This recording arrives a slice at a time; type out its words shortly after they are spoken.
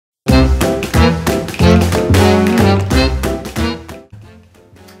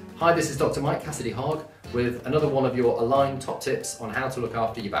Hi, this is Dr. Mike Cassidy-Hogg with another one of your Align top tips on how to look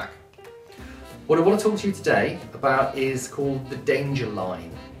after your back. What I want to talk to you today about is called the danger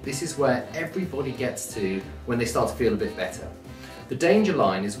line. This is where everybody gets to when they start to feel a bit better. The danger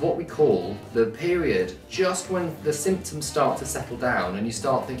line is what we call the period just when the symptoms start to settle down and you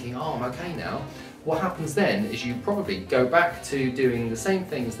start thinking, oh, I'm okay now. What happens then is you probably go back to doing the same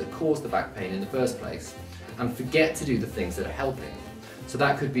things that caused the back pain in the first place and forget to do the things that are helping. So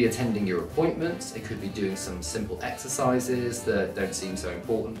that could be attending your appointments, it could be doing some simple exercises that don't seem so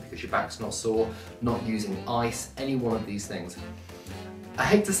important because your back's not sore, not using ice, any one of these things. I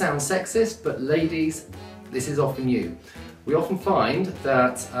hate to sound sexist, but ladies, this is often you. We often find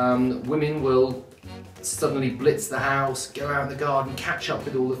that women will suddenly blitz the house, go out in the garden, catch up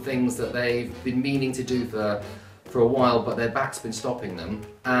with all the things that they've been meaning to do for a while, but their back's been stopping them,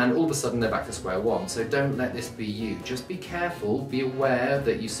 and all of a sudden they're back to square one. So don't let this be you. Just be careful, be aware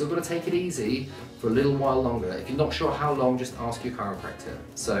that you've still got to take it easy for a little while longer. If you're not sure how long, just ask your chiropractor.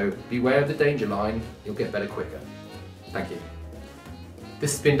 So beware of the danger line, you'll get better quicker. Thank you.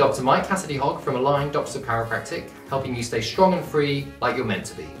 This has been Dr. Mike Cassidy-Hogg from Align Doctors of Chiropractic, helping you stay strong and free like you're meant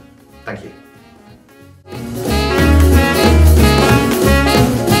to be. Thank you.